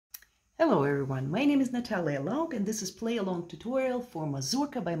Hello everyone, my name is Natalia Long and this is Play Along tutorial for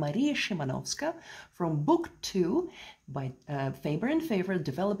Mazurka by Maria Szymanowska from Book 2 by Faber and Faber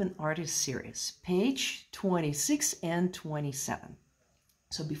Development Artist Series, page 26 and 27.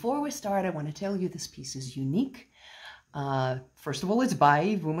 So before we start, I want to tell you this piece is unique. First of all, it's by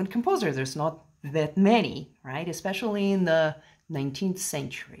a woman composer. There's not that many, right? Especially in the 19th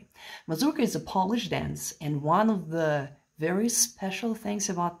century. Mazurka is a Polish dance, and one of the very special things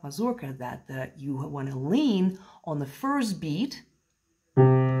about Mazurka that you want to lean on the first beat,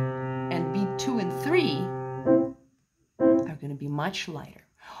 and beat 2 and 3 are going to be much lighter.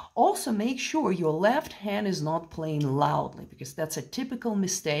 Also, make sure your left hand is not playing loudly, because that's a typical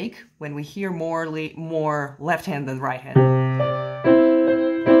mistake when we hear more left hand than right hand.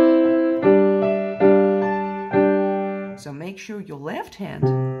 So make sure your left hand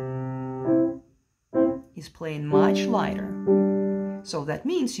is playing much lighter. So that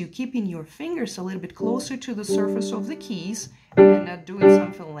means you're keeping your fingers a little bit closer to the surface of the keys and not doing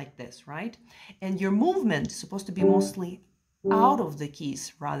something like this, right? And your movement is supposed to be mostly out of the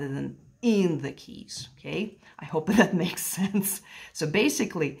keys rather than in the keys, okay? I hope that makes sense. So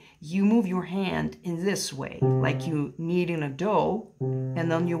basically, you move your hand in this way, like you kneading a dough,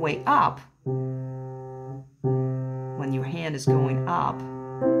 and on your way up, when your hand is going up,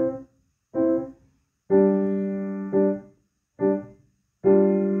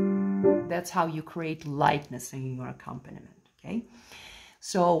 that's how you create lightness in your accompaniment, okay?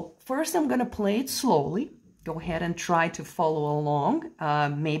 So first I'm gonna play it slowly. Go ahead and try to follow along,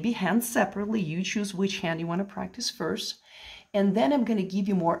 maybe hands separately. You choose which hand you want to practice first. And then I'm gonna give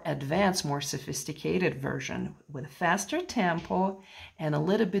you more advanced, more sophisticated version with a faster tempo and a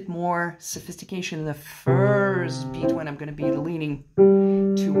little bit more sophistication in the first beat when I'm gonna be leaning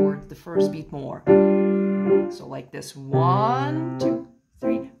toward the first beat more. So like this, 1, 2,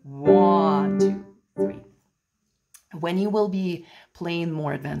 3, 1, 2, 3. When you will be playing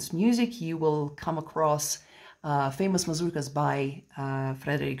more advanced music, you will come across famous mazurkas by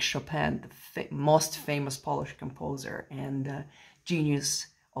Frédéric Chopin, the most famous Polish composer and genius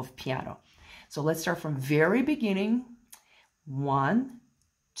of piano. So let's start from very beginning. 1,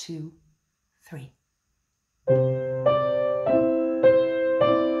 2, 3.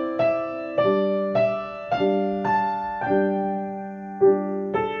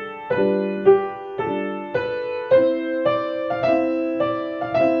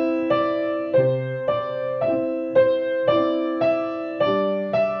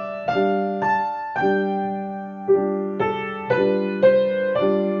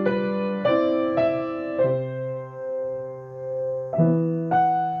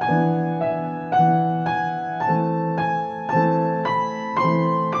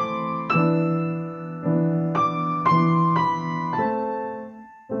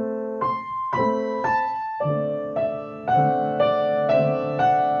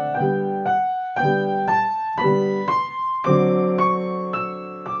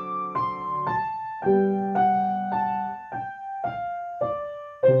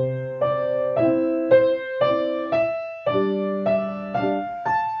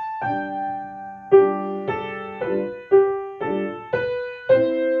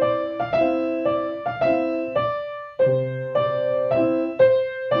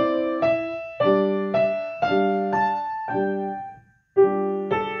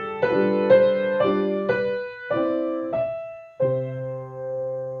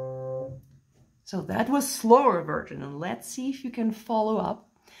 So that was slower version, and let's see if you can follow up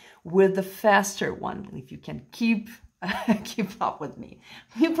with the faster one, if you can keep up with me.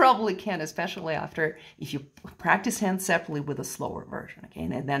 You probably can, especially if you practice hands separately with a slower version, okay,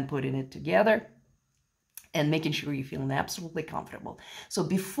 and then putting it together and making sure you feel absolutely comfortable. So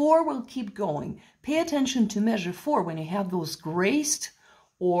before we'll keep going, pay attention to measure 4 when you have those graced,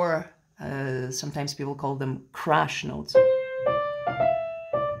 or sometimes people call them crash notes.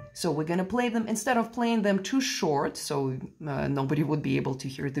 So we're going to play them, instead of playing them too short, so nobody would be able to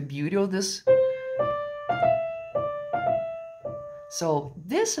hear the beauty of this. So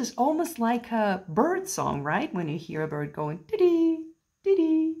this is almost like a bird song, right? When you hear a bird going dee-dee,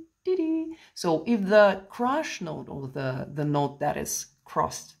 dee-dee, dee-dee. So if the crash note, or the note that is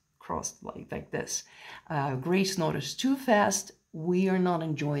crossed like this, grace note is too fast, we are not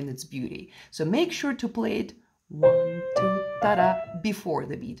enjoying its beauty. So make sure to play it 1, 2, ta-da, before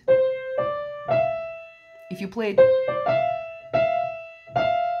the beat. If you play it,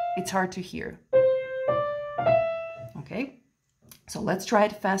 it's hard to hear. Okay, so let's try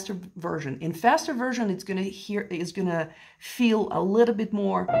it faster version. In faster version, it's gonna feel a little bit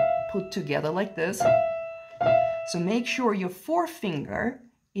more put together like this. So make sure your forefinger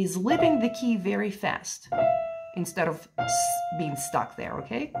is lifting the key very fast instead of being stuck there,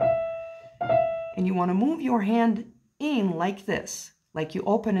 okay? And you want to move your hand in like this, like you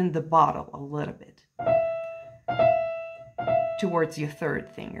open the bottle a little bit towards your third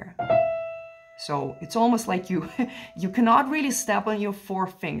finger. So it's almost like you cannot really step on your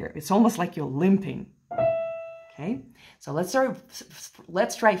fourth finger. It's almost like you're limping. Okay, so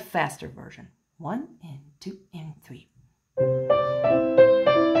let's try faster version. 1 and 2 and 3.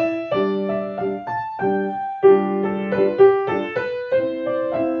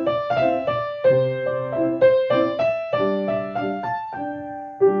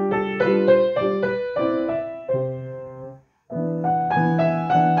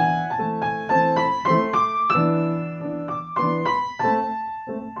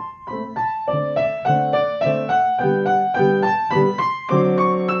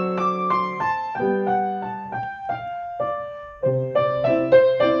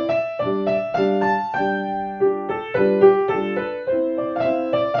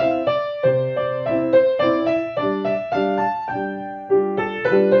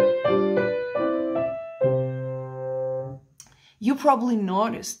 You probably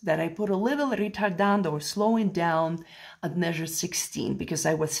noticed that I put a little ritardando or slowing down at measure 16 because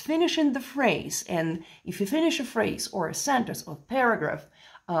I was finishing the phrase. And if you finish a phrase or a sentence or paragraph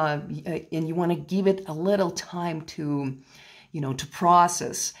and you want to give it a little time to, to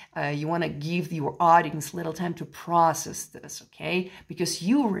process, you want to give your audience a little time to process this, okay? Because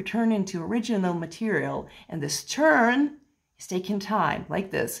you return into original material and this turn is taking time,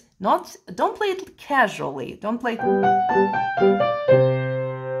 like this. Don't play it casually. Don't play.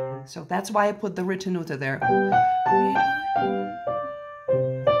 So that's why I put the ritenuta there.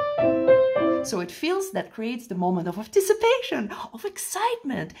 So it feels that creates the moment of anticipation, of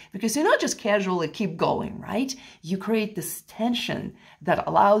excitement, because you not just casually keep going, right? You create this tension that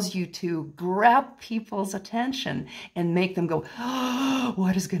allows you to grab people's attention and make them go, oh,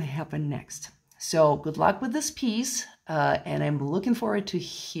 what is going to happen next? So good luck with this piece, and I'm looking forward to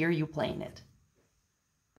hear you playing it.